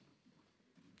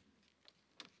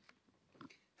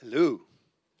Hello.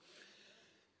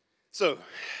 So,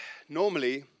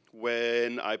 normally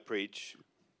when I preach,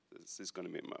 this is going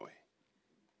to be in my way.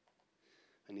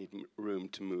 I need room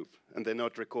to move. And they're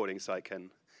not recording, so I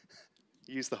can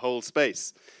use the whole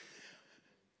space.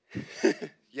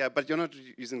 Yeah, but you're not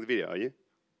using the video, are you?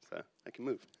 So I can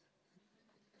move.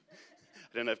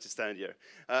 I don't have to stand here.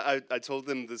 I told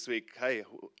them this week, hey,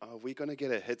 are we going to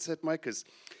get a headset mic? Because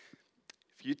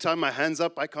if you tie my hands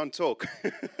up, I can't talk.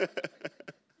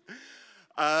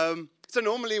 So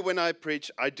normally when I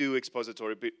preach, I do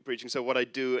expository preaching. So what I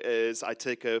do is I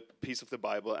take a piece of the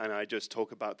Bible and I just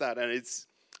talk about that. And it's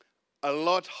a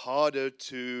lot harder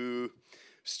to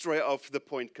stray off the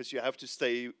point because you have to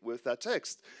stay with that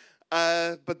text.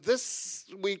 But this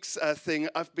week's thing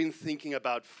I've been thinking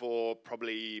about for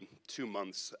probably 2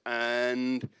 months.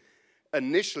 And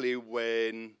initially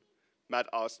when Matt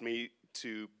asked me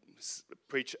to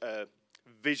preach a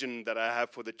vision that I have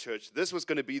for the church, this was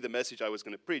going to be the message I was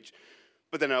going to preach.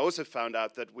 But then I also found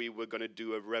out that we were going to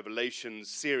do a Revelation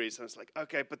series. And I was like,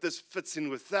 okay, but this fits in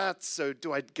with that. So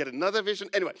do I get another vision?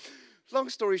 Anyway, long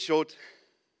story short,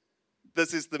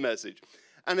 this is the message.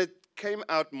 And it came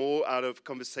out more out of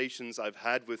conversations I've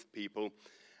had with people.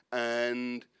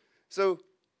 And so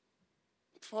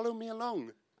follow me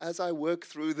along as I work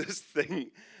through this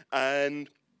thing. And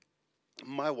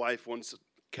my wife once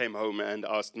came home and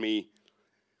asked me,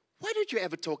 why don't you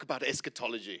ever talk about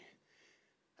eschatology?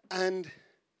 And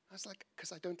I was like,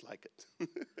 because I don't like it.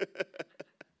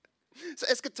 So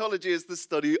eschatology is the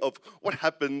study of what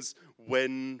happens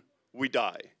when we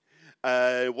die,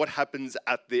 what happens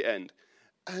at the end.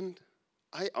 And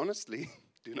I honestly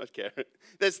do not care.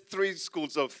 There's 3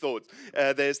 schools of thought.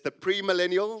 There's the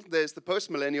pre-millennial, there's the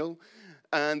post-millennial,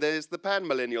 and there's the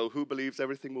pan-millennial who believes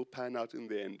everything will pan out in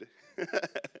the end.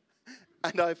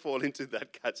 And I fall into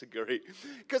that category.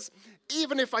 Because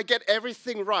even if I get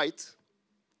everything right,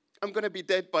 I'm going to be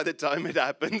dead by the time it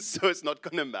happens, so it's not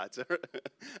going to matter.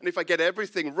 And if I get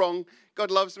everything wrong,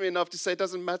 God loves me enough to say, it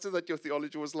doesn't matter that your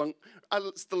theology was long,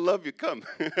 I'll still love you, come.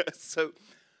 So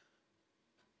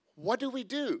what do we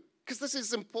do? Because this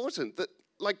is important. That,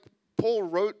 like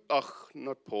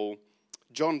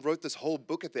John wrote this whole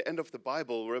book at the end of the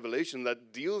Bible, Revelation,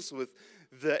 that deals with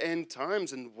the end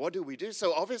times and what do we do?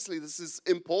 So obviously this is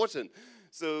important.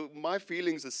 So my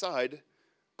feelings aside,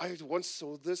 I once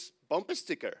saw this bumper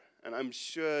sticker, and I'm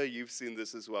sure you've seen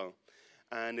this as well.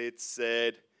 And it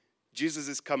said, Jesus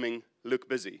is coming, look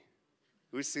busy.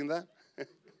 Who's seen that? And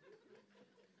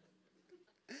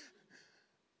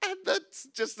that's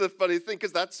just a funny thing,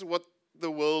 because that's what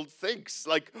the world thinks.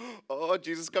 Like, oh,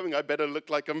 Jesus is coming, I better look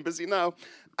like I'm busy now.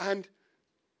 And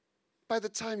by the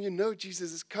time you know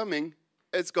Jesus is coming,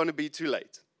 it's going to be too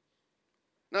late.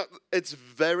 Now, it's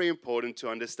very important to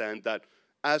understand that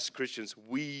as Christians,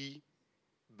 we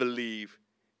believe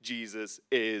Jesus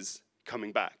is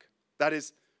coming back. That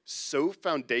is so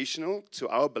foundational to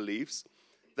our beliefs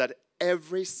that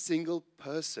every single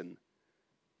person,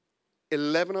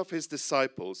 10 of his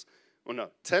disciples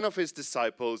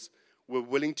were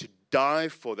willing to die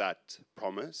for that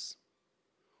promise.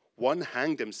 One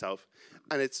hanged himself,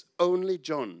 and it's only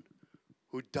John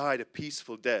who died a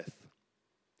peaceful death.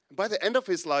 By the end of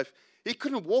his life, he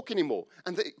couldn't walk anymore,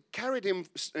 and they carried him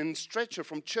in stretcher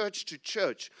from church to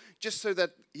church just so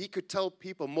that he could tell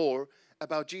people more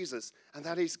about Jesus and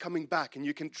that he's coming back and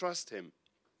you can trust him.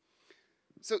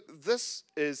 So this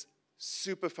is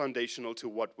super foundational to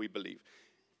what we believe.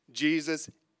 Jesus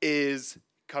is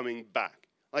coming back.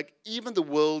 Like, even the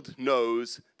world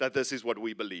knows that this is what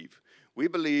we believe. We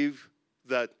believe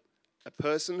that a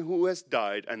person who has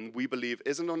died and we believe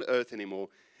isn't on earth anymore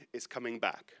is coming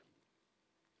back.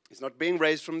 It's not being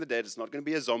raised from the dead. It's not going to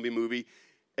be a zombie movie.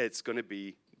 It's going to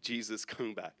be Jesus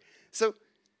coming back. So,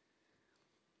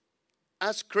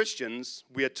 as Christians,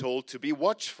 we are told to be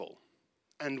watchful.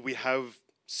 And we have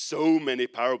so many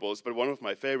parables, but one of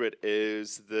my favorite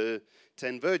is the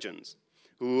 10 virgins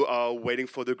who are waiting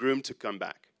for the groom to come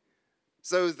back.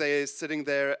 So they're sitting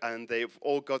there and they've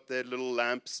all got their little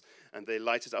lamps and they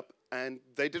light it up, and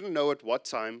they didn't know at what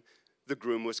time the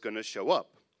groom was going to show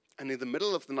up. And in the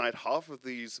middle of the night, half of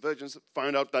these virgins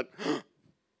found out that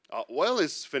our oil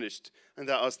is finished. And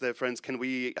they asked their friends, can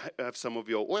we have some of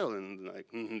your oil? And like,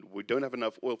 we don't have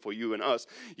enough oil for you and us.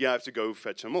 You have to go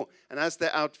fetch some more. And as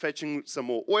they're out fetching some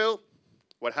more oil,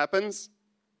 what happens?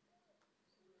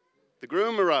 The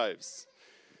groom arrives.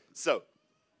 So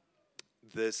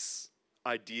this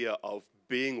idea of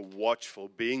being watchful,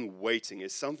 being waiting,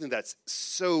 is something that's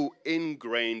so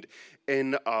ingrained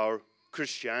in our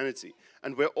Christianity.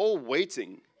 And we're all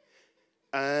waiting,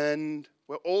 and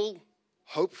we're all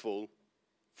hopeful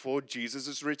for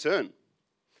Jesus' return.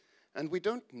 And we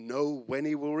don't know when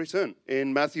he will return.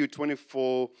 In Matthew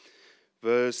 24,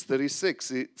 verse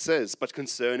 36, it says, "But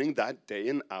concerning that day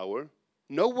and hour,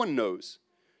 no one knows,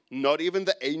 not even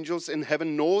the angels in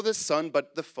heaven, nor the Son,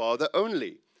 but the Father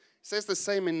only." It says the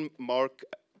same in Mark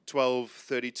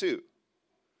 12:32.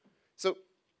 So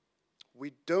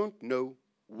we don't know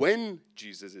when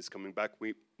Jesus is coming back.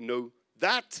 We know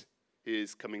that he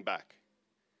is coming back.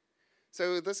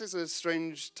 So this is a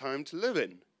strange time to live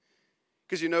in.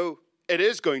 Because it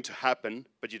is going to happen,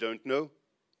 but you don't know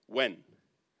when.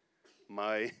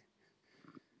 My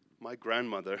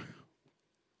grandmother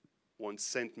once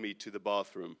sent me to the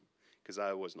bathroom because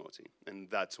I was naughty. And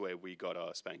that's where we got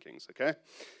our spankings, okay?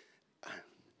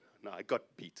 No, I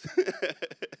got beat.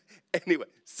 Anyway,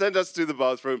 sent us to the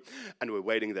bathroom, and we're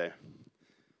waiting there.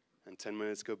 And 10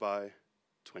 minutes go by,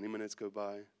 20 minutes go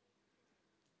by,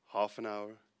 half an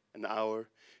hour,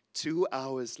 2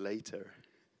 hours later,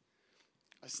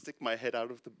 I stick my head out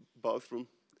of the bathroom,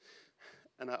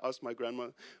 and I ask my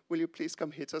grandma, "Will you please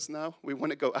come hit us now? We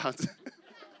want to go out."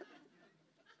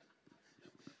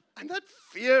 And that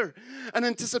fear and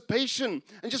anticipation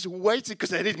and just waiting,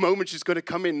 because at any moment she's going to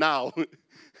come in now.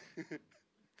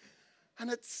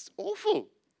 And it's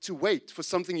awful to wait for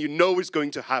something you know is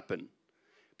going to happen,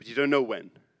 but you don't know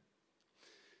when.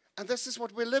 And this is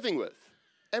what we're living with.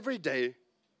 Every day,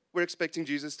 we're expecting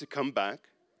Jesus to come back,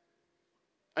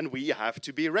 and we have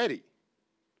to be ready.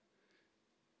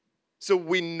 So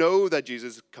we know that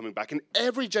Jesus is coming back, and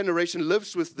every generation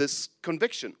lives with this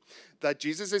conviction that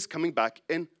Jesus is coming back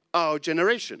in our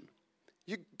generation.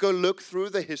 You go look through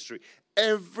the history.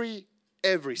 Every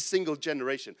single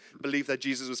generation believed that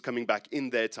Jesus was coming back in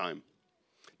their time.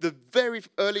 The very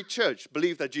early church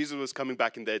believed that Jesus was coming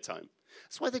back in their time.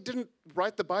 That's why they didn't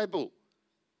write the Bible.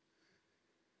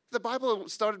 The Bible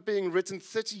started being written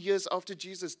 30 years after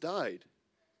Jesus died.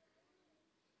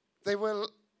 They were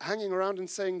hanging around and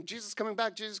saying, "Jesus is coming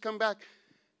back, Jesus is coming back."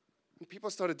 And people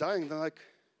started dying. They're like,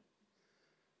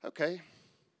 okay,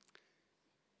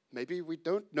 maybe we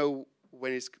don't know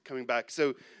when he's coming back.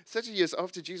 So 30 years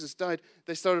after Jesus died,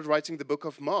 they started writing the book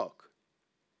of Mark,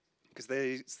 because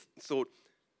they thought,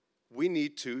 we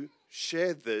need to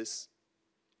share this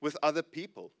with other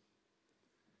people.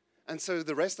 And so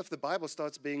the rest of the Bible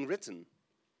starts being written.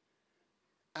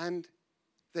 And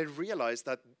they realize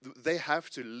that they have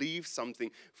to leave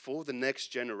something for the next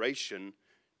generation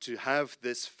to have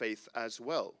this faith as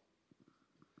well.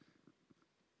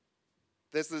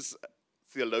 There's this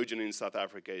theologian in South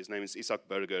Africa, his name is Isaac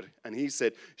Burger, and he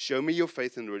said, "Show me your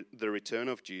faith in the return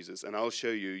of Jesus, and I'll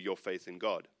show you your faith in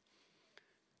God."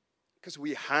 Because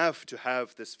we have to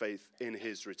have this faith in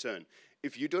his return.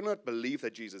 If you do not believe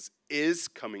that Jesus is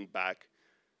coming back,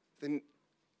 then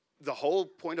the whole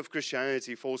point of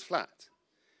Christianity falls flat.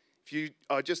 If you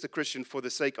are just a Christian for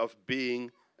the sake of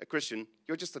being a Christian,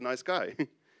 you're just a nice guy.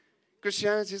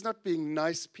 Christianity is not being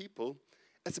nice people.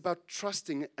 It's about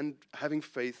trusting and having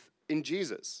faith in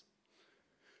Jesus.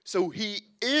 So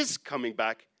he is coming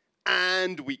back,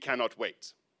 and we cannot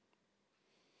wait.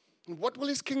 And what will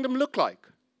his kingdom look like?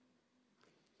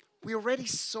 We already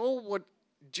saw what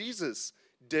Jesus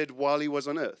did while he was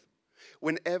on earth.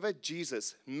 Whenever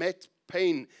Jesus met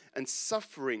pain and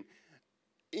suffering,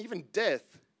 even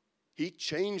death, he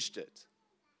changed it.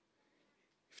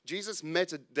 If Jesus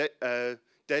met a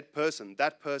dead person,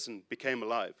 that person became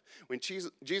alive. When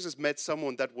Jesus met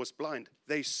someone that was blind,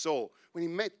 they saw. When he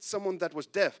met someone that was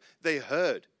deaf, they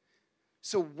heard.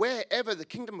 So wherever the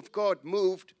kingdom of God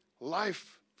moved,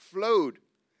 life flowed.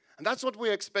 And that's what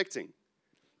we're expecting.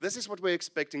 This is what we're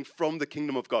expecting from the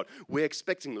kingdom of God. We're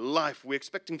expecting life. We're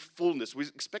expecting fullness. We're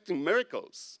expecting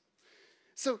miracles.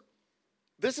 So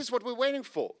this is what we're waiting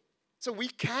for. So we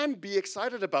can be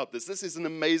excited about this. This is an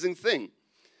amazing thing.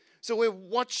 So we're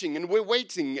watching and we're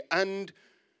waiting. And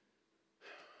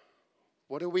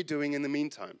what are we doing in the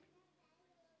meantime?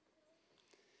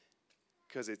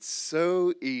 Because it's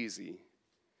so easy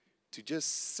to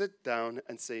just sit down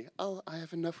and say, "Oh, I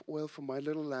have enough oil for my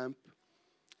little lamp,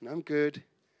 and I'm good,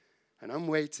 and I'm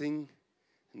waiting,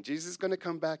 and Jesus is going to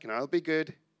come back, and I'll be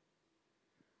good."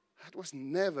 That was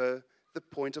never the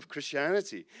point of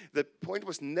Christianity. The point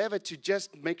was never to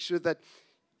just make sure that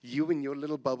you and your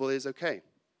little bubble is okay.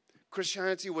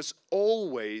 Christianity was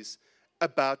always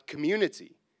about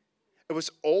community. It was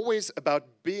always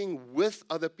about being with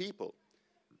other people.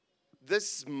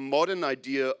 This modern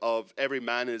idea of every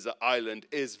man is an island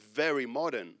is very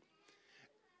modern.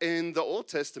 In the Old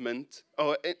Testament,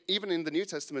 or even in the New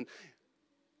Testament,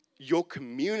 your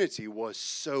community was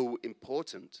so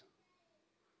important.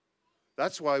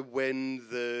 That's why when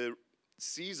the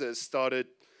Caesars started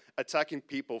attacking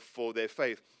people for their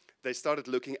faith, they started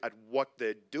looking at what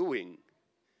they're doing.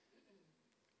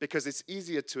 Because it's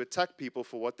easier to attack people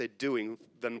for what they're doing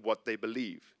than what they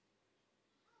believe.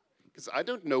 Because I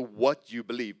don't know what you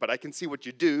believe, but I can see what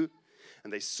you do.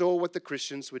 And they saw what the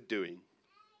Christians were doing.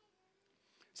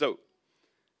 So,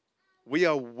 we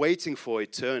are waiting for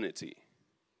eternity.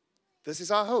 This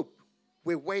is our hope.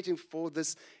 We're waiting for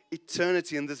this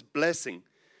eternity and this blessing.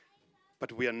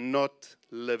 But we are not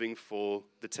living for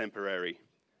the temporary.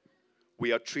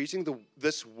 We are treating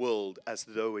this world as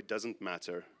though it doesn't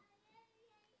matter.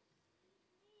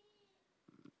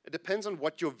 It depends on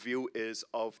what your view is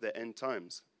of the end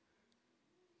times.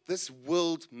 This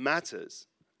world matters.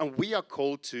 And we are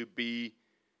called to be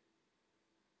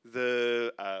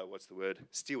the,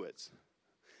 stewards.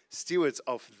 Stewards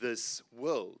of this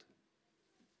world.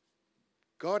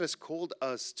 God has called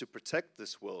us to protect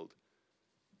this world.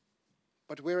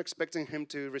 But we're expecting him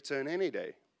to return any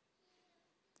day.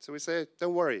 So we say,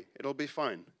 don't worry, it'll be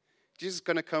fine. Jesus is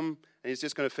going to come and he's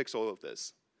just going to fix all of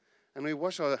this. And we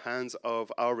wash our hands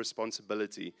of our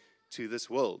responsibility to this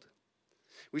world.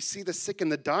 We see the sick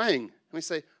and the dying, and we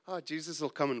say, Jesus will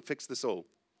come and fix this all.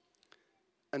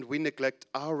 And we neglect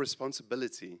our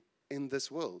responsibility in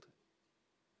this world.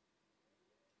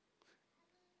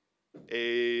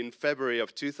 In February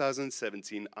of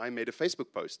 2017, I made a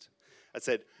Facebook post. I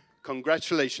said,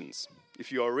 congratulations.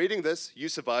 If you are reading this, you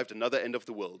survived another end of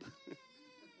the world.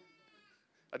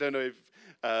 I don't know if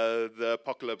the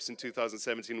apocalypse in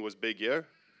 2017 was a big year.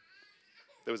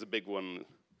 There was a big one.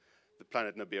 The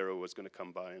planet Nibiru was going to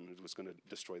come by and it was going to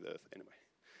destroy the Earth. Anyway.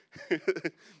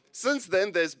 Since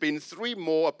then, there's been 3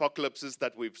 more apocalypses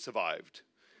that we've survived.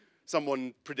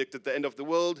 Someone predicted the end of the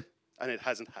world, and it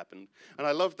hasn't happened. And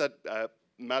I love that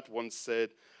Matt once said,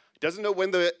 he doesn't know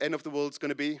when the end of the world's going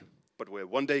to be, but we're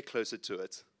one day closer to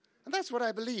it. And that's what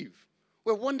I believe.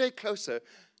 We're one day closer,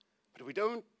 but we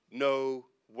don't know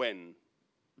when.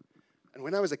 And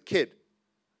when I was a kid,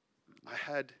 I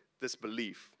had this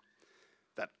belief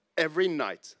that every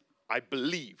night I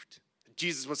believed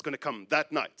Jesus was going to come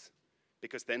that night,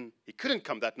 because then he couldn't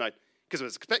come that night because I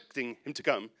was expecting him to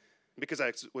come. And because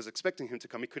I was expecting him to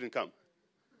come, he couldn't come.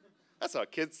 That's how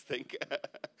kids think.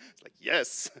 It's like,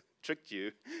 yes, tricked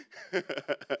you.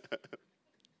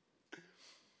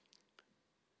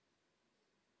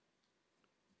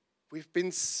 We've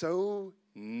been so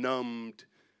numbed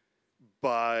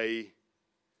by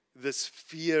this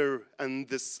fear and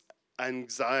this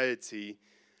anxiety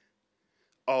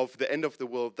of the end of the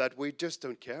world that we just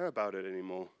don't care about it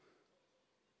anymore.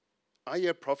 I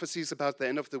hear prophecies about the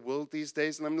end of the world these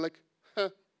days, and I'm like,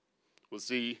 we'll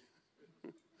see.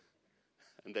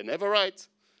 And they're never right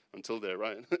until they're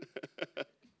right.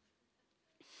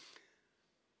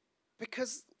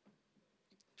 Because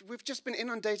we've just been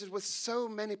inundated with so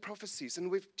many prophecies,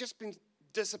 and we've just been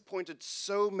disappointed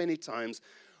so many times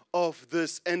of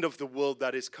this end of the world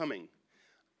that is coming,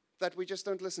 that we just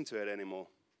don't listen to it anymore.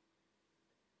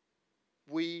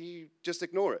 We just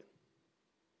ignore it.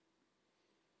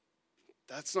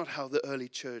 That's not how the early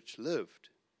church lived.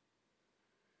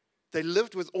 They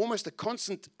lived with almost a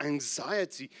constant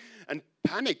anxiety and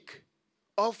panic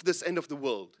of this end of the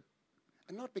world.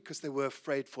 And not because they were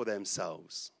afraid for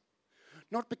themselves.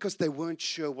 Not because they weren't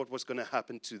sure what was going to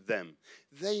happen to them.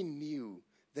 They knew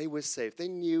they were safe. They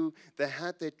knew they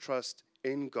had their trust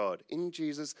in God, in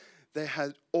Jesus. They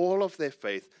had all of their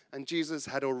faith, and Jesus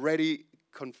had already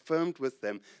confirmed with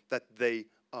them that they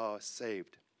are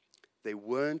saved. They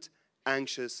weren't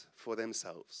anxious for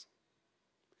themselves.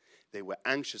 They were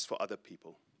anxious for other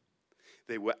people.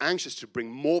 They were anxious to bring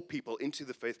more people into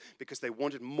the faith because they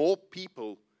wanted more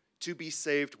people to be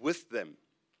saved with them.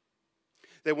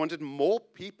 They wanted more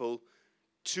people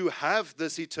to have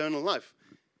this eternal life.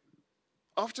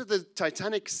 After the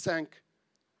Titanic sank,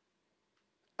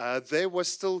 there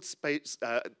was still space.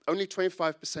 Only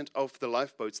 25% of the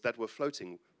lifeboats that were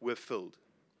floating were filled.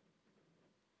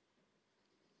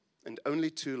 And only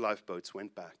 2 lifeboats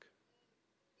went back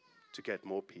to get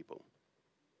more people.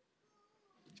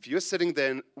 If you're sitting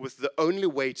there with the only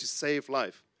way to save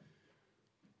life,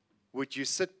 would you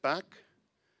sit back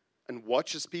and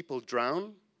watch as people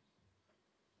drown?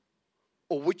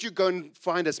 Or would you go and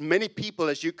find as many people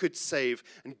as you could save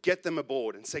and get them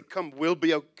aboard and say, come, we'll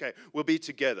be okay, we'll be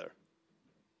together?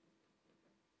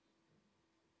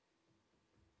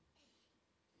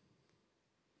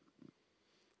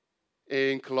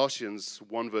 In Colossians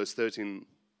 1 verse 13,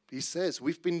 he says,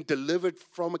 we've been delivered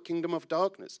from a kingdom of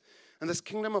darkness. And this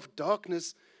kingdom of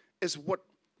darkness is what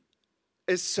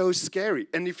is so scary.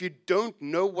 And if you don't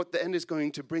know what the end is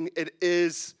going to bring, it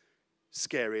is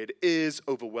scary. It is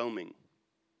overwhelming.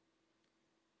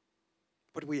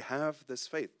 But we have this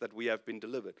faith that we have been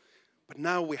delivered. But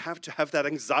now we have to have that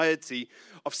anxiety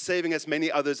of saving as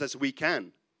many others as we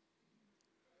can.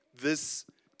 This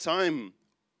time,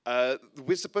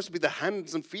 we're supposed to be the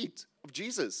hands and feet of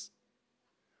Jesus.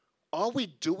 Are we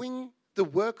doing the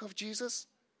work of Jesus?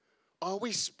 Are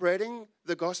we spreading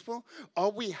the gospel?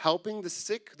 Are we helping the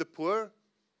sick, the poor?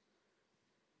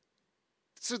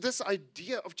 So this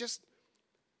idea of just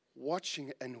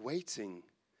watching and waiting,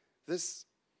 this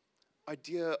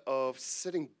idea of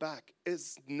sitting back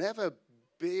has never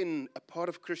been a part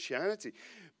of Christianity,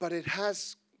 but it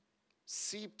has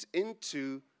seeped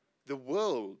into the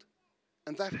world,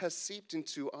 and that has seeped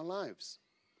into our lives.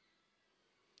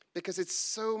 Because it's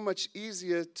so much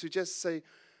easier to just say,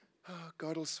 oh,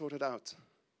 God will sort it out,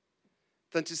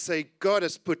 than to say, God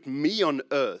has put me on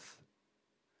earth,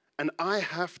 and I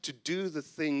have to do the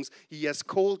things He has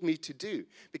called me to do,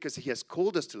 because He has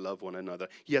called us to love one another.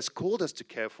 He has called us to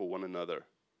care for one another.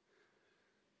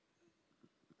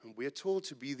 And we are told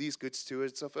to be these good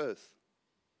stewards of earth.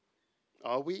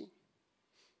 Are we?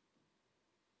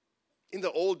 In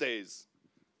the old days,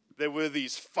 there were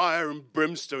these fire and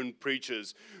brimstone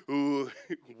preachers who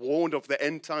warned of the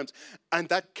end times, and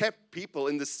that kept people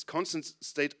in this constant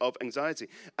state of anxiety.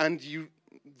 And you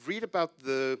read about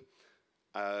the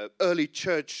early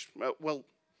church.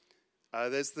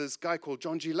 There's this guy called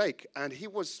John G. Lake, and he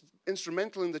was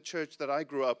instrumental in the church that I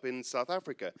grew up in South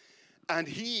Africa. And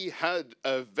he had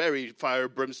a very fire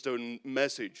brimstone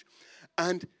message.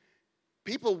 And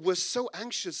people were so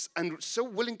anxious and so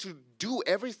willing to do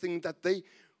everything that they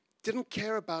didn't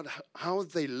care about how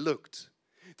they looked.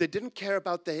 They didn't care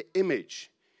about their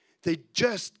image. They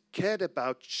just cared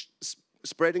about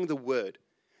spreading the word.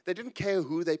 They didn't care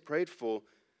who they prayed for.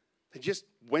 They just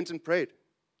went and prayed.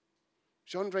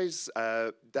 Jean-Ray's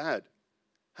dad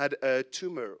had a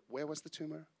tumor. Where was the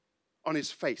tumor? On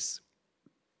his face.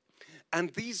 And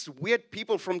these weird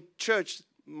people from church,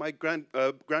 my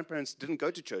grandparents didn't go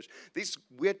to church. These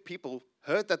weird people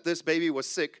heard that this baby was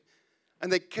sick,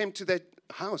 and they came to their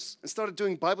house and started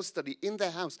doing Bible study in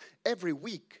their house every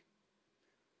week.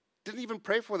 Didn't even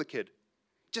pray for the kid.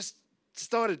 Just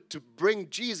started to bring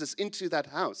Jesus into that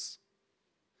house.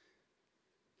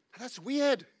 And that's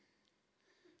weird.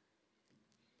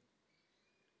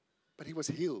 But he was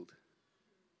healed.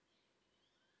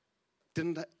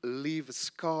 Didn't leave a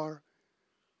scar.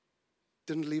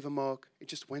 Didn't leave a mark. It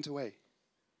just went away.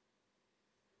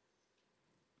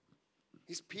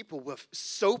 These people were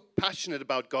so passionate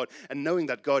about God and knowing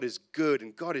that God is good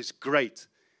and God is great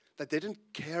that they didn't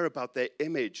care about their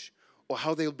image or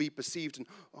how they'll be perceived and,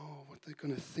 oh, what they're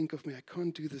going to think of me. I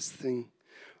can't do this thing.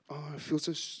 Oh, I feel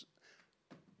so...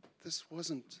 This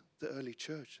wasn't the early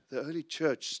church. The early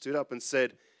church stood up and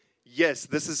said, yes,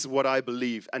 this is what I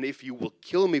believe, and if you will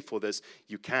kill me for this,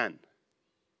 you can.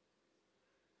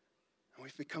 And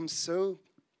we've become so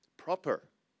proper.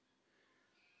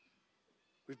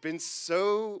 We've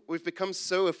become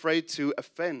so afraid to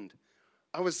offend.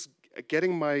 I was at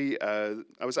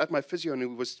my physio and he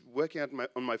was working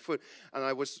on my foot, and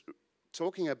I was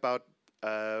talking about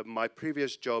my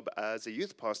previous job as a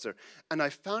youth pastor, and I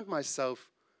found myself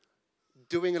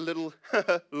doing a little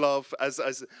laugh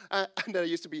and I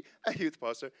used to be a youth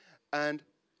pastor, and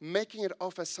making it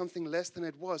off as something less than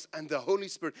it was, and the Holy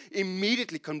Spirit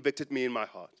immediately convicted me in my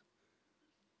heart.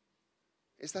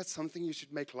 Is that something you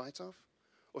should make light of,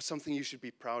 or something you should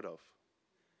be proud of?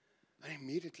 And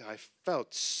immediately I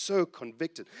felt so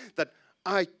convicted that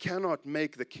I cannot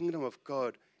make the kingdom of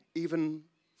God, even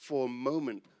for a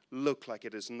moment, look like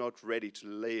it is not ready to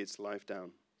lay its life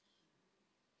down.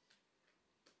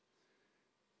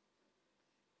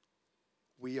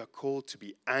 We are called to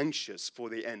be anxious for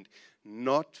the end,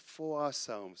 not for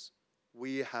ourselves.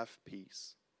 We have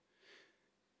peace.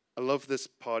 I love this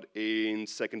part in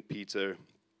 2 Peter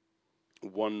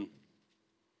 1.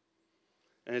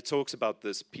 And it talks about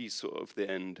this peace of the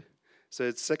end. So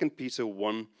it's 2 Peter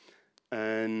 1,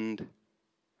 and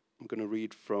I'm going to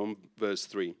read from verse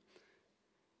 3.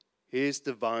 His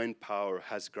divine power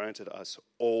has granted us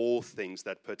all things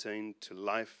that pertain to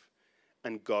life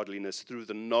and godliness through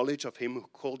the knowledge of him who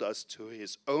called us to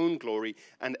his own glory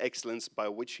and excellence, by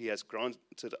which he has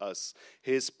granted us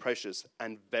his precious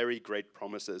and very great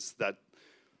promises, that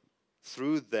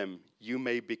through them you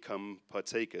may become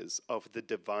partakers of the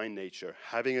divine nature,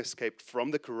 having escaped from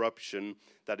the corruption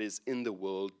that is in the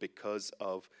world because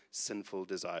of sinful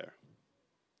desire.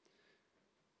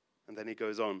 And then he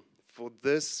goes on, for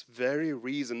this very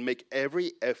reason make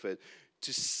every effort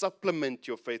to supplement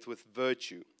your faith with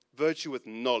virtue, virtue with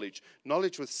knowledge,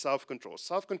 knowledge with self-control,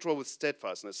 self-control with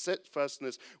steadfastness,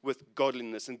 steadfastness with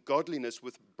godliness, and godliness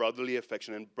with brotherly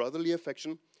affection, and brotherly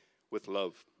affection with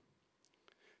love.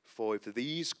 For if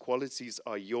these qualities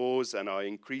are yours and are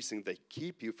increasing, they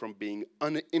keep you from being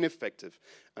ineffective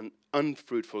and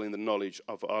unfruitful in the knowledge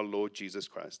of our Lord Jesus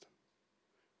Christ.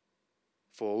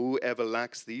 For whoever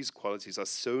lacks these qualities are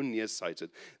so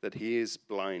nearsighted that he is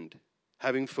blind,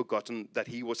 having forgotten that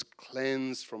he was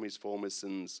cleansed from his former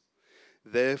sins.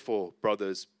 Therefore,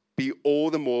 brothers, be all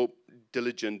the more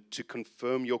diligent to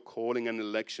confirm your calling and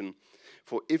election,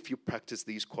 for if you practice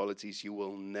these qualities, you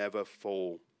will never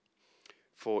fall.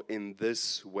 For in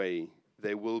this way,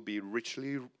 there will be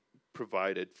richly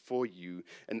provided for you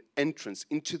an entrance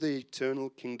into the eternal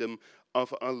kingdom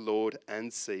of our Lord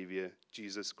and Savior,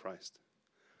 Jesus Christ.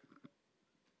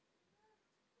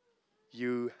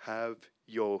 You have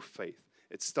your faith.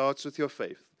 It starts with your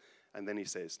faith. And then he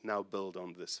says, now build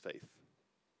on this faith.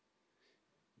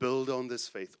 Build on this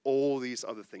faith, all these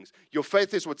other things. Your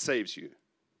faith is what saves you.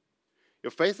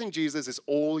 Your faith in Jesus is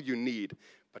all you need.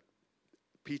 But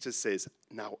Peter says,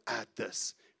 now add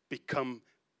this. Become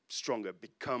stronger,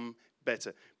 become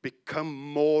better, become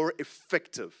more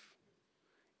effective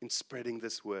in spreading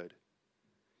this word.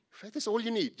 Faith is all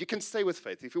you need. You can stay with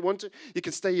faith. If you want to, you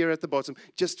can stay here at the bottom.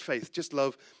 Just faith, just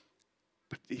love.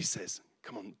 But he says,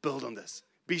 come on, build on this.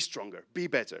 Be stronger, be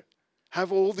better.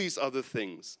 Have all these other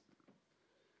things.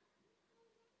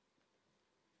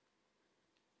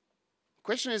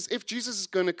 Question is, if Jesus is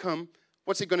going to come,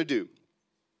 what's he going to do?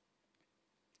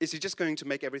 Is he just going to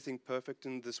make everything perfect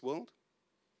in this world?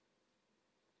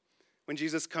 When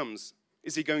Jesus comes,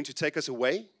 is he going to take us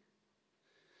away?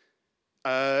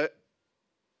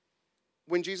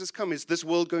 When Jesus comes, is this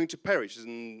world going to perish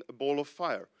in a ball of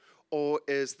fire? Or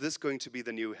is this going to be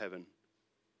the new heaven?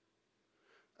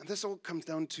 And this all comes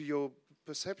down to your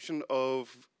perception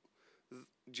of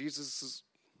Jesus'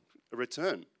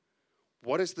 return.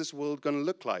 What is this world going to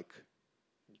look like?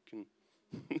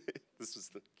 This is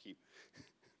the key.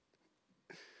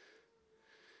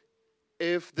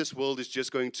 If this world is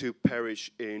just going to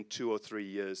perish in 2 or 3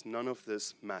 years, none of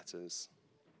this matters.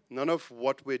 None of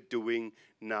what we're doing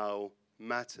now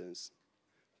matters.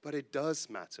 But it does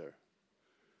matter.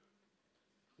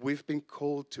 We've been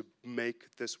called to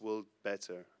make this world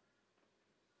better.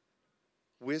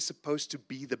 We're supposed to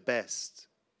be the best.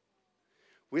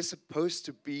 We're supposed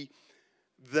to be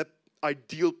the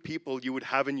ideal people you would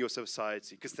have in your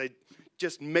society, because they're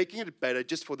just making it better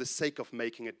just for the sake of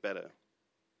making it better.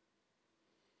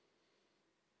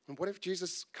 And what if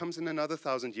Jesus comes in another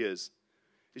 1,000 years?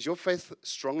 Is your faith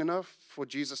strong enough for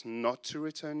Jesus not to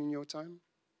return in your time?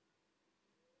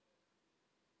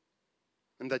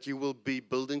 And that you will be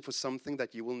building for something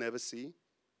that you will never see?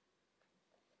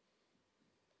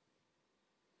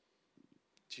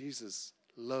 Jesus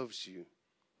loves you.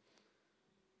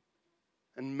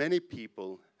 And many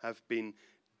people have been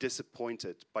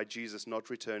disappointed by Jesus not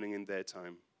returning in their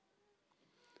time.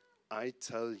 I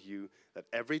tell you that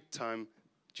every time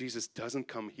Jesus doesn't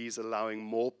come, he's allowing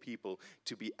more people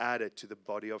to be added to the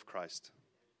body of Christ.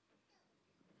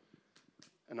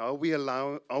 And are we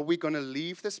going to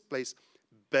leave this place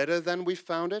better than we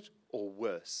found it, or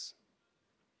worse?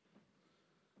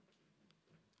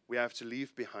 We have to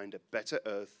leave behind a better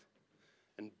earth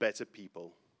and better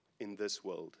people in this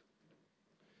world.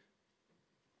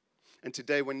 And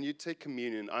today, when you take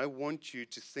communion, I want you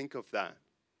to think of that.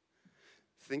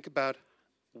 Think about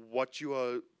what you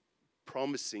are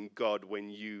promising God when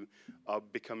you are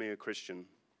becoming a Christian.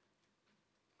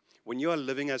 When you are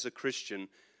living as a Christian,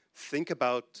 think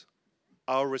about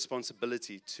our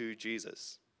responsibility to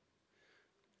Jesus.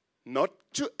 Not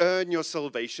to earn your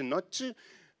salvation, not to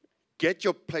get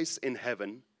your place in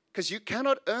heaven, because you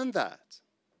cannot earn that.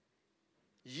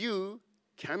 You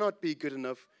cannot be good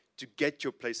enough to get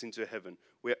your place into heaven.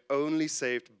 We're only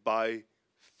saved by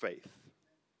faith.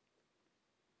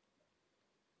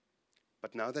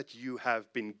 But now that you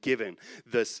have been given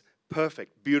this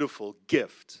perfect, beautiful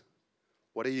gift,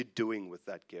 what are you doing with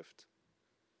that gift?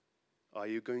 Are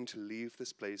you going to leave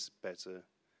this place better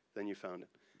than you found it?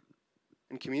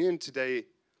 In communion today,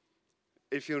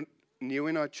 if you're new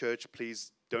in our church,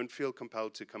 please don't feel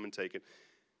compelled to come and take it.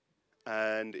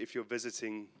 And if you're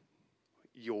visiting,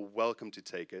 you're welcome to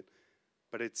take it.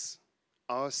 But it's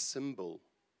our symbol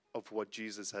of what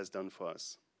Jesus has done for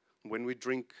us. When we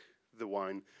drink the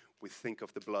wine, we think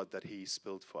of the blood that he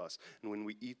spilled for us. And when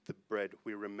we eat the bread,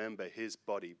 we remember his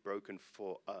body broken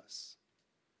for us.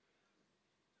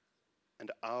 And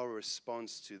our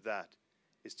response to that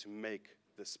is to make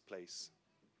this place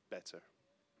better.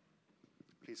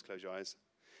 Please close your eyes.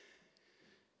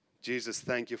 Jesus,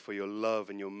 thank you for your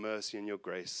love and your mercy and your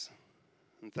grace.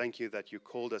 And thank you that you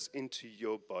called us into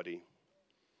your body.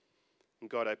 And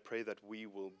God, I pray that we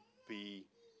will be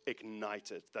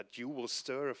ignited, that you will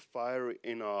stir a fire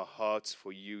in our hearts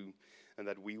for you, and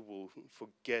that we will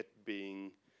forget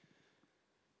being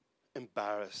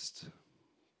embarrassed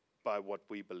by what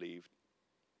we believed.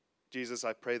 Jesus,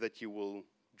 I pray that you will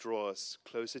draw us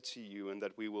closer to you and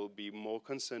that we will be more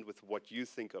concerned with what you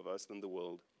think of us than the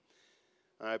world.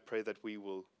 And I pray that we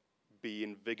will be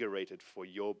invigorated for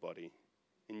your body.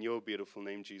 In your beautiful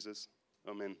name, Jesus.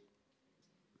 Amen.